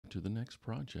to the next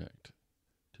project.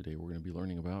 Today we're going to be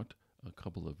learning about a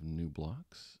couple of new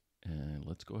blocks, and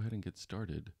let's go ahead and get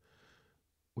started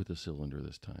with a cylinder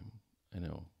this time. I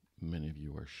know many of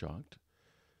you are shocked,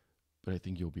 but I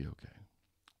think you'll be okay.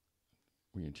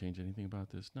 We're going to change anything about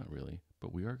this? Not really,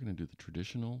 but we are going to do the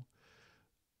traditional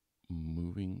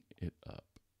moving it up.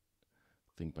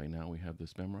 I think by now we have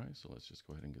this memorized, so let's just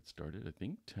go ahead and get started. I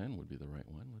think 10 would be the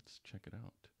right one. Let's check it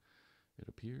out. It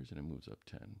appears and it moves up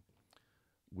 10.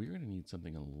 We're going to need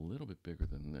something a little bit bigger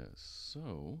than this.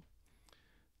 So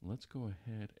let's go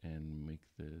ahead and make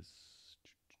this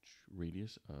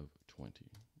radius of 20.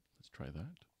 Let's try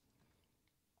that.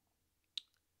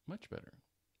 Much better.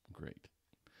 Great.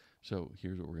 So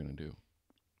here's what we're going to do.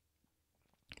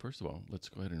 First of all, let's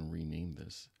go ahead and rename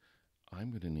this.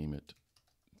 I'm going to name it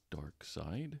Dark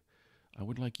Side. I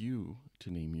would like you to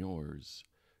name yours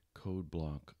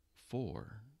Codeblock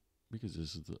 4 because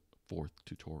this is the 4th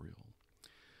tutorial.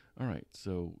 All right,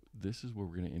 so this is where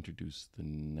we're going to introduce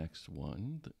the next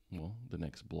one, the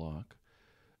next block.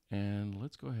 And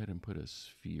let's go ahead and put a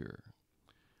sphere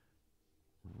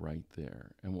right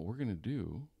there. And what we're going to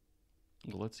do,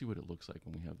 well, let's see what it looks like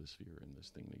when we have the sphere and this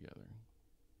thing together.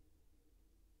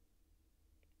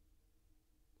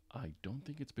 I don't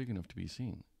think it's big enough to be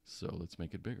seen, so let's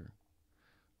make it bigger.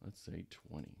 Let's say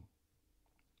 20.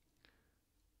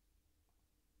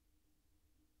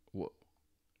 Whoa.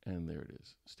 And there it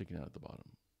is, sticking out at the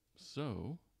bottom.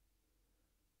 So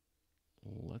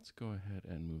let's go ahead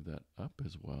and move that up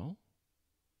as well.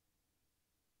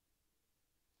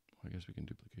 I guess we can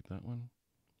duplicate that one.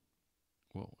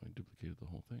 Whoa, I duplicated the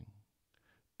whole thing.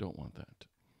 Don't want that.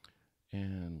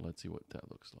 And let's see what that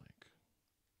looks like.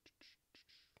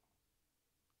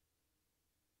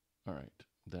 All right,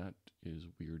 that is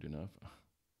weird enough.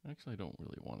 Actually, I don't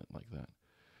really want it like that.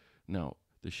 Now,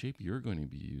 the shape you're going to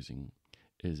be using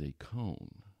is a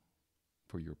cone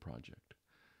for your project.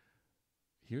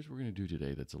 Here's what we're going to do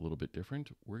today that's a little bit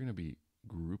different. We're going to be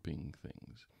grouping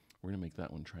things. We're going to make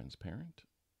that one transparent.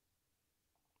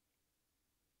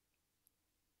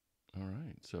 All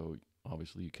right, so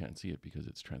obviously you can't see it because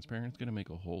it's transparent. It's going to make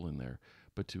a hole in there.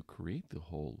 But to create the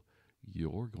hole,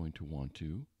 you're going to want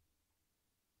to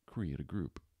create a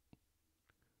group.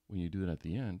 When you do it at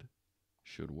the end,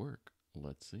 should work.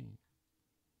 Let's see.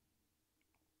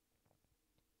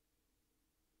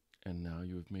 And now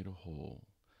you have made a hole.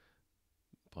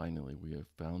 Finally, we have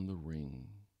found the ring.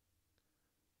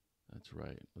 That's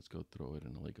right. Let's go throw it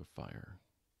in a lake of fire.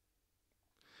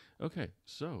 Okay,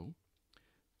 so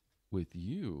with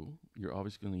you, you're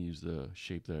obviously going to use the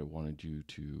shape that I wanted you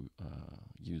to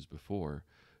use before.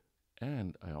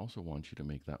 And I also want you to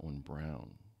make that one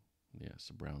brown.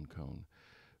 Yes, a brown cone.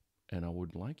 And I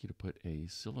would like you to put a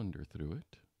cylinder through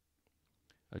it,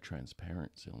 a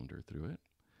transparent cylinder through it.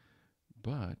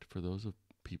 But for those of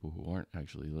people who aren't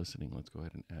actually listening, let's go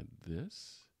ahead and add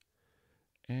this.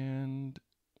 And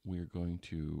we're going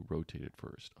to rotate it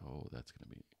first. Oh, that's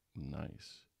going to be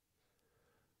nice.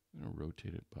 I'm going to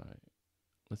rotate it by,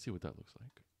 let's see what that looks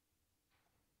like.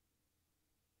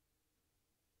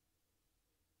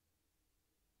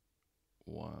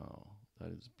 Wow,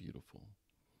 that is beautiful.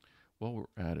 While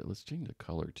we're at it, let's change the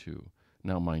color too.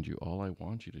 Now, mind you, all I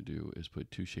want you to do is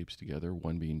put two shapes together,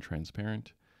 one being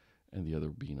transparent and the other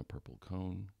being a purple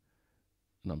cone.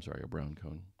 No, I'm sorry, a brown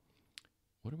cone.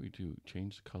 What do we do?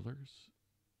 Change the colors?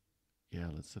 Yeah,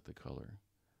 let's set the color.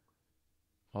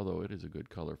 Although it is a good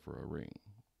color for a ring.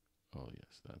 Oh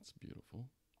yes, that's beautiful.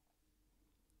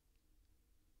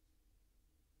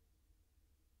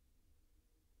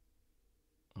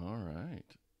 All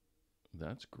right,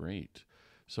 that's great.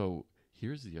 So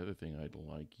here's the other thing I'd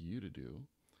like you to do,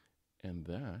 and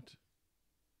that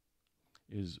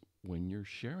is when you're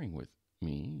sharing with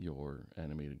me your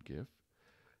animated GIF,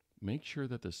 make sure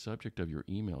that the subject of your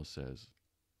email says,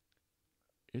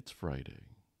 "It's Friday."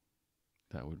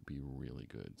 That would be really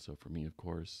good. So for me, of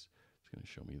course, it's going to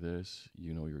show me this.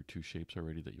 You know your two shapes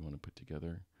already that you want to put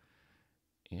together.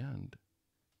 And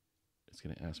it's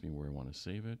going to ask me where I want to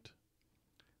save it.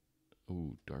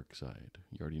 Ooh, Dark Side.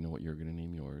 You already know what you're going to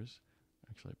name yours.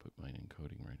 Actually, I put mine in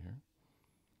coding right here.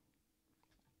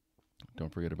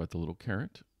 Don't forget about the little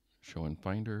caret, show and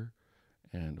finder.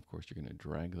 And of course, you're going to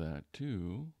drag that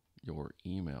to your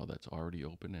email that's already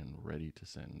open and ready to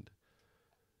send.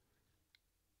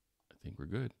 I think we're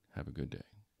good. Have a good day.